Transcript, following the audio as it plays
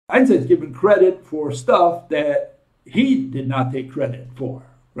Einstein's given credit for stuff that he did not take credit for,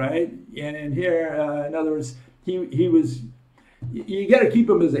 right? And here, in other words, he was, you got to keep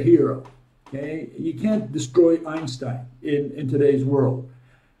him as a hero, okay? You can't destroy Einstein in today's world,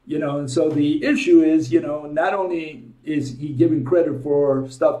 and so the issue is, not only is he given credit for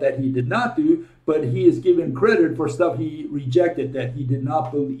stuff that he did not do, but he is given credit for stuff he rejected, that he did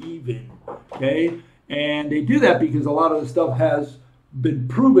not believe in, okay? And they do that because a lot of the stuff has been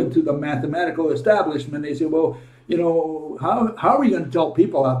proven to the mathematical establishment. They say, well, how are we going to tell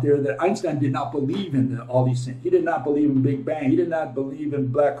people out there that Einstein did not believe in all these things? He did not believe in Big Bang. He did not believe in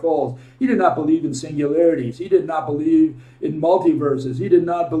black holes. He did not believe in singularities. He did not believe in multiverses. He did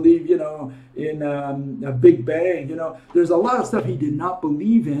not believe, in a Big Bang. There's a lot of stuff he did not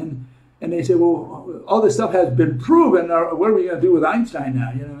believe in. And they say, well, all this stuff has been proven. What are we going to do with Einstein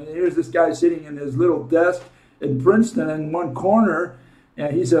now? Here's this guy sitting in his little desk in Princeton in one corner.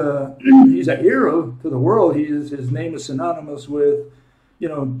 And he's a hero to the world. His name is synonymous with,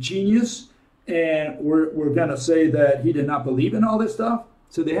 genius. And we're going to say that he did not believe in all this stuff.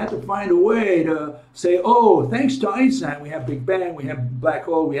 So they had to find a way to say, oh, thanks to Einstein, we have Big Bang, we have black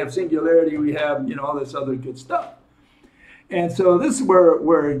hole, we have singularity, we have, all this other good stuff. And so this is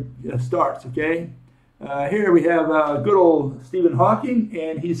where it starts, okay? Here we have good old Stephen Hawking,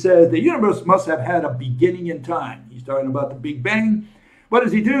 and he says the universe must have had a beginning in time. He's talking about the Big Bang. What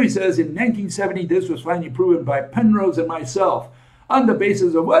does he do? He says, in 1970, this was finally proven by Penrose and myself on the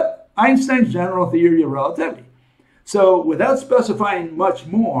basis of what? Einstein's general theory of relativity. So without specifying much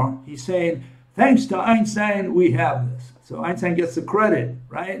more, he's saying, thanks to Einstein, we have this. So Einstein gets the credit,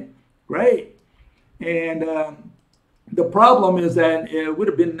 right? Great. And the problem is that it would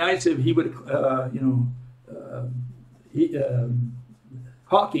have been nice if he would,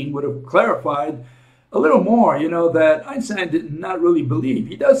 Hawking would have clarified a little more, that Einstein did not really believe.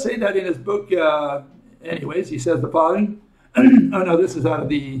 He does say that in his book. Anyways, he says the following. Oh, no, this is out of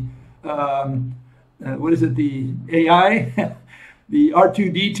the, the AI, the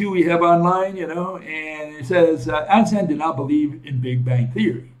R2-D2 we have online, and it says Einstein did not believe in Big Bang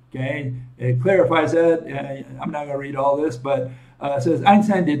theory, okay? It clarifies that. I'm not going to read all this, but it says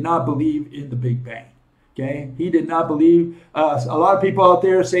Einstein did not believe in the Big Bang. Okay, he did not believe. A lot of people out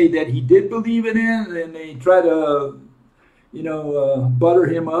there say that he did believe in it, and they try to, butter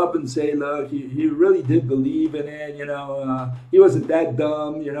him up and say, look, he really did believe in it. He wasn't that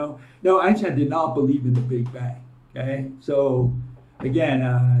dumb. No, Einstein did not believe in the Big Bang. Okay, so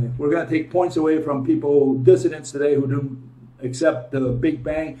again, we're going to take points away from people, dissidents today who don't accept the Big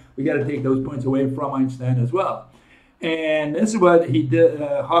Bang. We got to take those points away from Einstein as well. And this is what he did.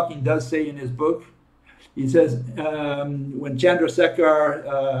 Hawking does say in his book. He says when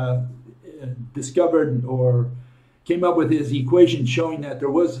Chandrasekhar discovered or came up with his equation showing that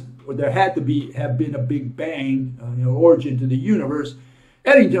there had to have been a Big Bang, origin to the universe,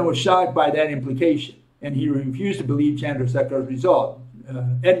 Eddington was shocked by that implication, and he refused to believe Chandrasekhar's result.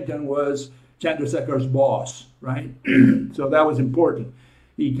 Eddington was Chandrasekhar's boss, right? So that was important.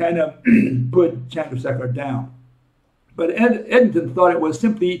 He kind of put Chandrasekhar down. But Eddington thought it was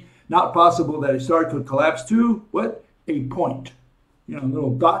simply not possible that a star could collapse to what? A point. A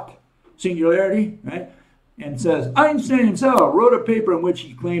little dot, singularity, right? And says, Einstein himself wrote a paper in which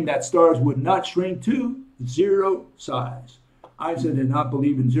he claimed that stars would not shrink to zero size. Einstein did not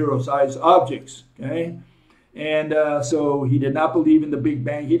believe in zero-size objects, okay? And so he did not believe in the Big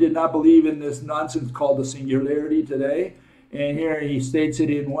Bang. He did not believe in this nonsense called the singularity today. And here he states it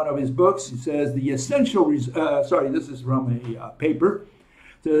in one of his books. He says, the essential, this is from a paper.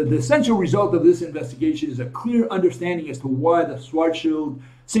 The essential result of this investigation is a clear understanding as to why the Schwarzschild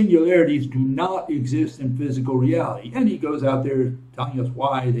singularities do not exist in physical reality. And he goes out there telling us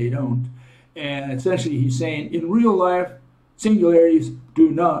why they don't. And essentially he's saying, in real life, singularities do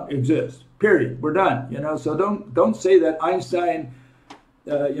not exist. Period. We're done. So don't say that Einstein,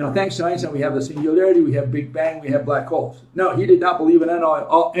 thanks to Einstein, we have the singularity, we have Big Bang, we have black holes. No, he did not believe in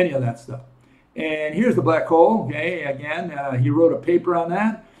any of that stuff. And here's the black hole, okay, again, he wrote a paper on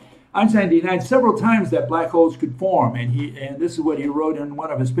that. Einstein denied several times that black holes could form, and this is what he wrote in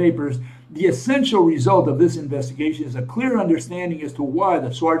one of his papers. The essential result of this investigation is a clear understanding as to why the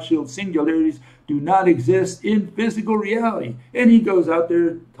Schwarzschild singularities do not exist in physical reality. And he goes out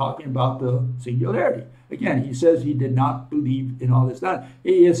there talking about the singularity. Again, he says he did not believe in all this stuff.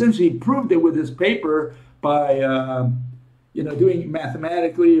 He essentially proved it with his paper by doing it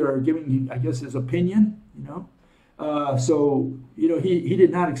mathematically or giving, I guess, his opinion, So he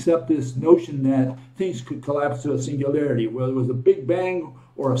did not accept this notion that things could collapse to a singularity, whether it was a Big Bang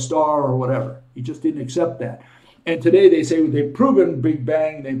or a star or whatever. He just didn't accept that. And today they say they've proven Big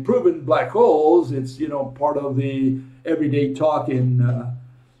Bang, they've proven black holes. It's, part of the everyday talk in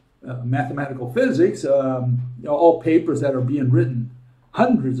mathematical physics. All papers that are being written,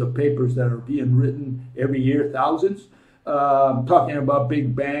 hundreds of papers that are being written every year, thousands, talking about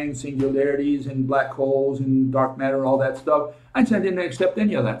Big Bang, singularities, and black holes, and dark matter, all that stuff. Einstein didn't accept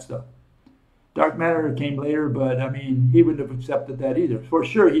any of that stuff. Dark matter came later, but he wouldn't have accepted that either. For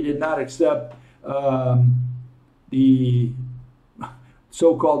sure, he did not accept the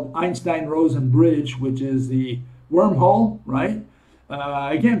so-called Einstein-Rosen bridge, which is the wormhole, right?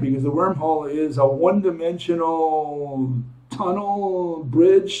 Again, because the wormhole is a one-dimensional tunnel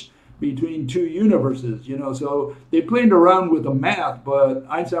bridge between two universes, So they played around with the math, but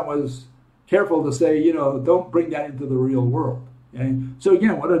Einstein was careful to say, don't bring that into the real world. Okay? So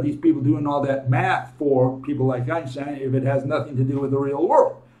again, what are these people doing all that math for, people like Einstein, if it has nothing to do with the real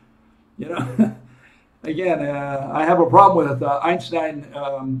world? Again, I have a problem with Einstein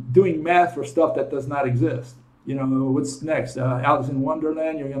doing math for stuff that does not exist. What's next? Alice in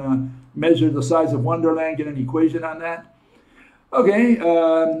Wonderland, you're going to measure the size of Wonderland, get an equation on that? Okay,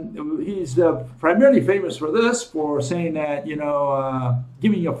 he's primarily famous for this, for saying that,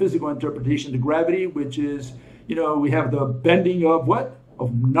 giving a physical interpretation to gravity, which is, we have the bending of what?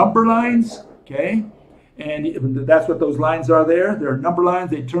 Of number lines, okay? And that's what those lines are there. They're number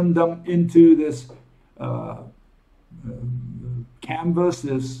lines. They turn them into this canvas,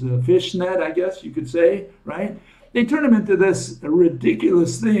 this fishnet, I guess you could say, right? They turn them into this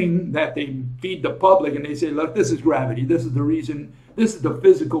ridiculous thing that they feed the public, and they say, look, this is gravity. This is the reason. This is the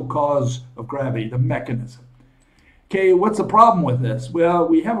physical cause of gravity, the mechanism. Okay, what's the problem with this? Well,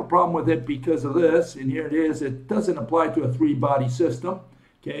 we have a problem with it because of this, and here it is. It doesn't apply to a three-body system.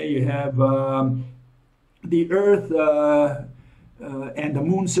 Okay, you have the Earth and the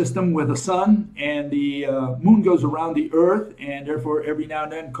moon system with the sun, and the moon goes around the Earth, and therefore every now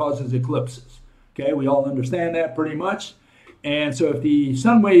and then causes eclipses. Okay, we all understand that pretty much. And so if the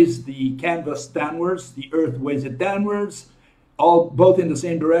sun weighs the canvas downwards, the Earth weighs it downwards, both in the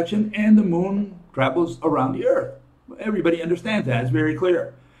same direction, and the moon travels around the Earth. Everybody understands that. It's very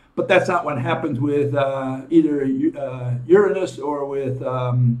clear. But that's not what happens with either Uranus or with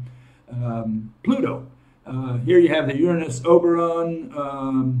Pluto. Here you have the Uranus-Oberon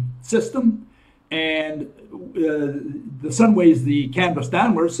system, and the sun weighs the canvas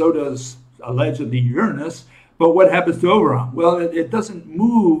downwards, so does allegedly Uranus. But what happens to Oberon? Well, it doesn't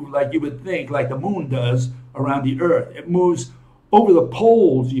move like you would think, like the moon does around the Earth. It moves over the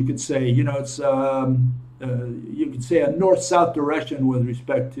poles, you could say. It's you could say a north-south direction with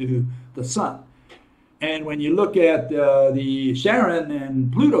respect to the sun. And when you look at the Charon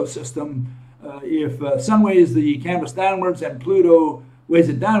and Pluto system, if sun weighs the canvas downwards and Pluto weighs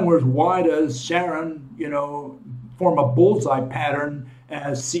it downwards, why does Charon, form a bullseye pattern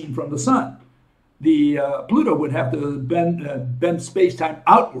as seen from the sun? The Pluto would have to bend space-time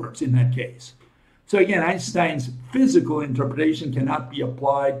outwards in that case. So again, Einstein's physical interpretation cannot be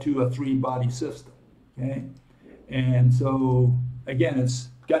applied to a three-body system. Okay, and so again, it's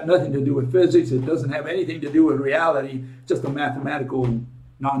got nothing to do with physics. It doesn't have anything to do with reality. It's just a mathematical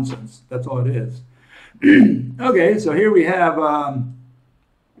nonsense. That's all it is. Okay, so here we have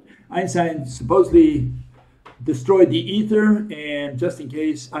Einstein supposedly destroyed the ether, and just in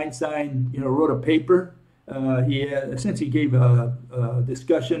case, Einstein, wrote a paper. He essentially gave a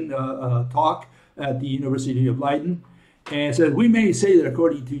discussion, a talk at the University of Leiden, and said, we may say that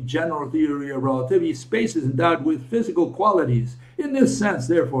according to general theory of relativity, space is endowed with physical qualities. In this sense,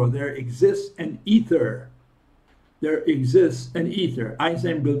 therefore, there exists an ether. There exists an ether.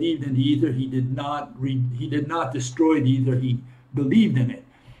 Einstein believed in the ether. He did not destroy the ether. He believed in it.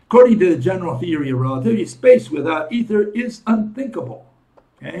 According to the general theory of relativity, space without ether is unthinkable.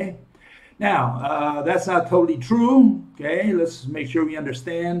 Okay? Now, that's not totally true. Okay? Let's make sure we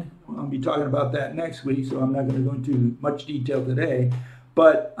understand. I'll be talking about that next week, so I'm not going to go into much detail today.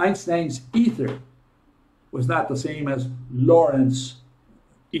 But Einstein's ether was not the same as Lorentz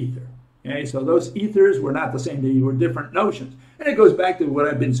ether. Okay? So those ethers were not the same. They were different notions. And it goes back to what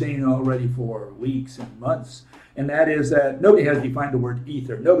I've been saying already for weeks and months. And that is that nobody has defined the word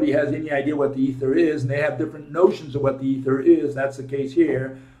ether. Nobody has any idea what the ether is, and they have different notions of what the ether is. That's the case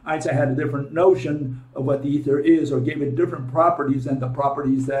here. Einstein had a different notion of what the ether is, or gave it different properties than the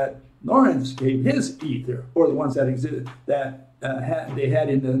properties that Lorentz gave his ether, or the ones that existed that they had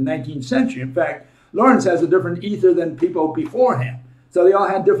in the 19th century. In fact, Lorentz has a different ether than people before him. So they all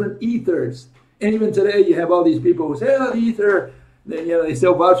had different ethers. And even today, you have all these people who say, "Oh, the ether." They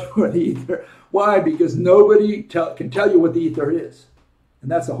still vouch for the ether. Why? Because nobody can tell you what the ether is. And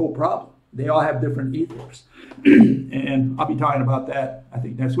that's the whole problem. They all have different ethers. And I'll be talking about that, I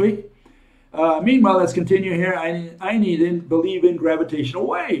think, next week. Meanwhile, let's continue here. Einstein didn't believe in gravitational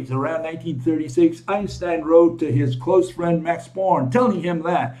waves. Around 1936, Einstein wrote to his close friend Max Born, telling him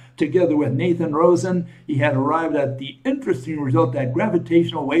that, together with Nathan Rosen, he had arrived at the interesting result that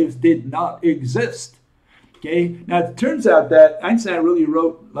gravitational waves did not exist. Okay, now it turns out that Einstein really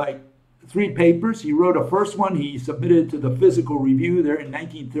wrote like 3 papers. He wrote a first one he submitted to the Physical Review there in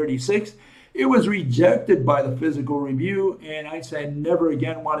 1936. It was rejected by the Physical Review, and Einstein never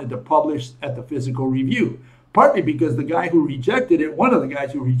again wanted to publish at the Physical Review, partly because the guy who rejected it, one of the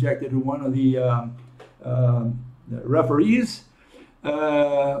guys who rejected it, one of the referees,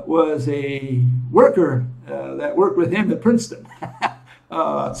 was a worker that worked with him at Princeton,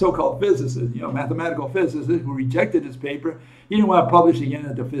 so-called physicist, mathematical physicist who rejected his paper. He didn't want to publish again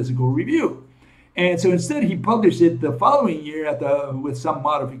at the Physical Review. And so instead, he published it the following year with some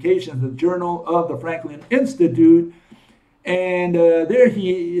modifications, the Journal of the Franklin Institute. And there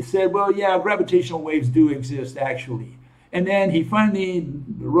he said, well, yeah, gravitational waves do exist, actually. And then he finally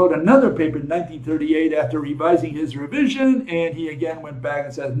wrote another paper in 1938 after revising his revision. And he again went back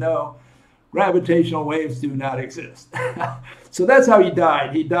and said, no, gravitational waves do not exist. So that's how he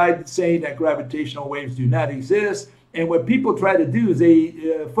died. He died saying that gravitational waves do not exist. And what people try to do is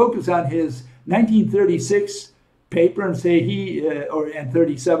they focus on his 1936 paper and say and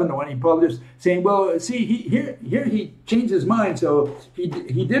 37, the one he published, saying, well, see, here he changed his mind, so he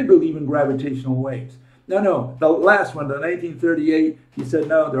did believe in gravitational waves. No, the last one, the 1938, he said,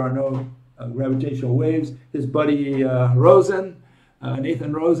 no, there are no gravitational waves. His buddy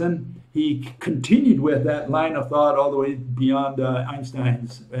Nathan Rosen, he continued with that line of thought all the way beyond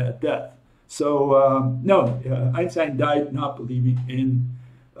Einstein's death. So, no, Einstein died not believing in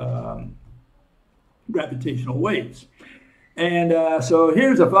gravitational waves. And so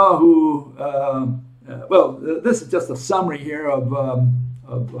here's a fellow who, well, this is just a summary here of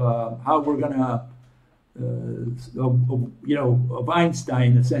how we're going to, of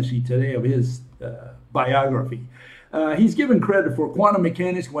Einstein essentially today, of his biography. He's given credit for quantum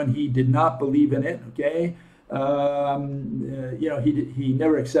mechanics when he did not believe in it, okay? He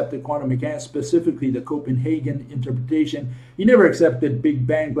never accepted quantum mechanics, specifically the Copenhagen interpretation. He never accepted Big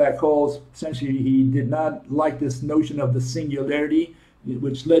Bang black holes. Essentially, he did not like this notion of the singularity,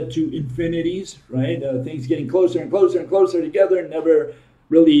 which led to infinities, right? Things getting closer and closer and closer together and never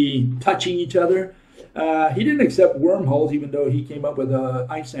really touching each other. He didn't accept wormholes, even though he came up with the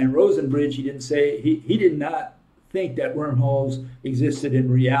Einstein-Rosen bridge. He didn't say, he did not think that wormholes existed in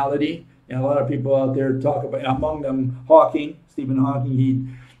reality. And a lot of people out there talk about, among them Stephen Hawking, he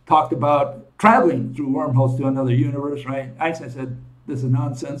talked about traveling through wormholes to another universe, right? Einstein said, this is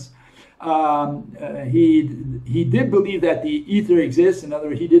nonsense. He did believe that the ether exists. In other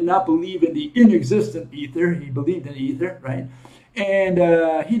words, he did not believe in the inexistent ether. He believed in ether, right? And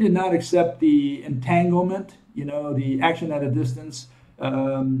he did not accept the entanglement, the action at a distance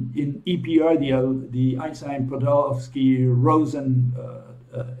in EPR, the Einstein-Podolsky-Rosen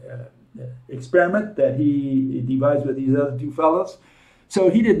experiment that he devised with these other two fellows. So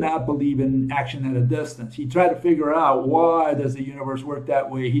he did not believe in action at a distance. He tried to figure out, why does the universe work that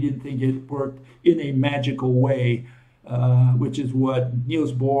way? He didn't think it worked in a magical way, which is what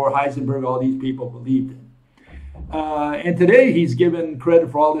Niels Bohr, Heisenberg, all these people believed in. And today he's given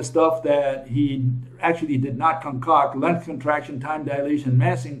credit for all this stuff that he actually did not concoct. Length contraction, time dilation,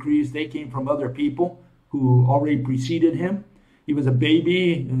 mass increase, they came from other people who already preceded him. He was a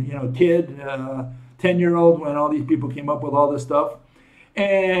baby, kid, 10-year-old when all these people came up with all this stuff.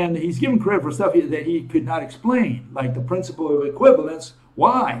 And he's given credit for stuff that he could not explain, like the principle of equivalence.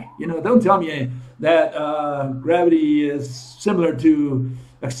 Why? Don't tell me that gravity is similar to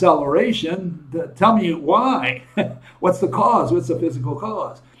acceleration. Tell me why. What's the cause? What's the physical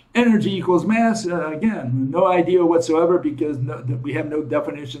cause? Energy equals mass. Again, no idea whatsoever, because we have no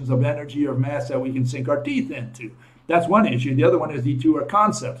definitions of energy or mass that we can sink our teeth into. That's one issue. The other one is the two are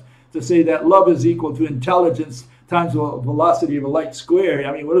concepts. To say that love is equal to intelligence times the velocity of a light square.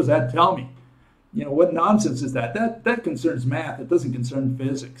 I mean, what does that tell me? What nonsense is that? That concerns math. It doesn't concern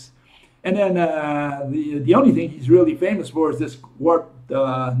physics. And then the only thing he's really famous for is this warped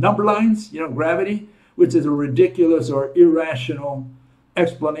number lines, gravity, which is a ridiculous or irrational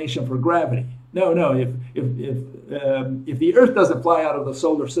explanation for gravity. No. If the Earth doesn't fly out of the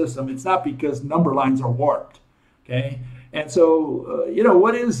solar system, it's not because number lines are warped. Okay. And so,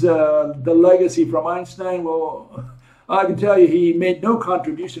 what is the legacy from Einstein? Well, I can tell you he made no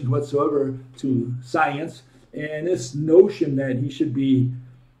contributions whatsoever to science. And this notion that he should be,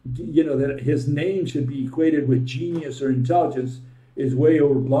 that his name should be equated with genius or intelligence is way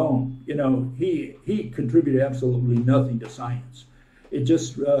overblown. You know, he contributed absolutely nothing to science. It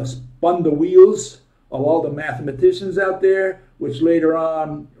just spun the wheels of all the mathematicians out there, which later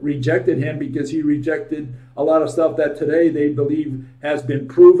on rejected him because he rejected a lot of stuff that today they believe has been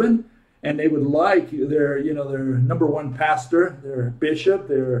proven, and they would like their number one pastor, their bishop,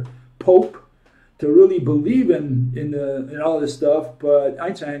 their pope, to really believe in all this stuff. But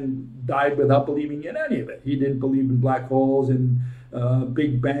Einstein died without believing in any of it. He didn't believe in black holes and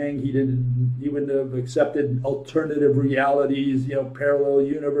Big Bang. He wouldn't have accepted alternative realities, parallel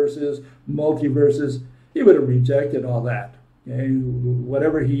universes, multiverses. He would have rejected all that. Okay?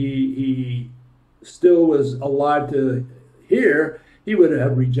 Whatever he still was alive to hear, he would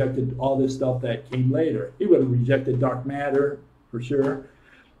have rejected all this stuff that came later. He would have rejected dark matter for sure.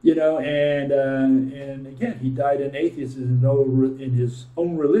 And again, he died an atheist in his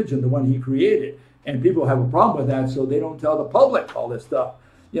own religion, the one he created. And people have a problem with that, so they don't tell the public all this stuff.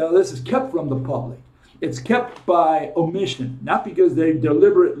 This is kept from the public. It's kept by omission, not because they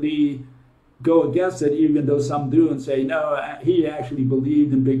deliberately go against it, even though some do and say, no, he actually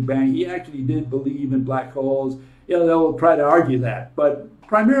believed in Big Bang. He actually did believe in black holes. They'll try to argue that. But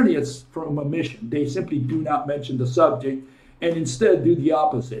primarily it's from omission. They simply do not mention the subject and instead do the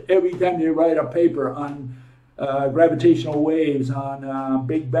opposite. Every time they write a paper on gravitational waves, on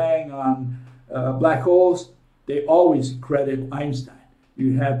Big Bang, on black holes, they always credit Einstein.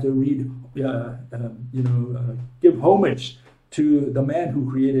 You have to give homage to the man who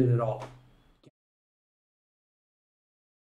created it all.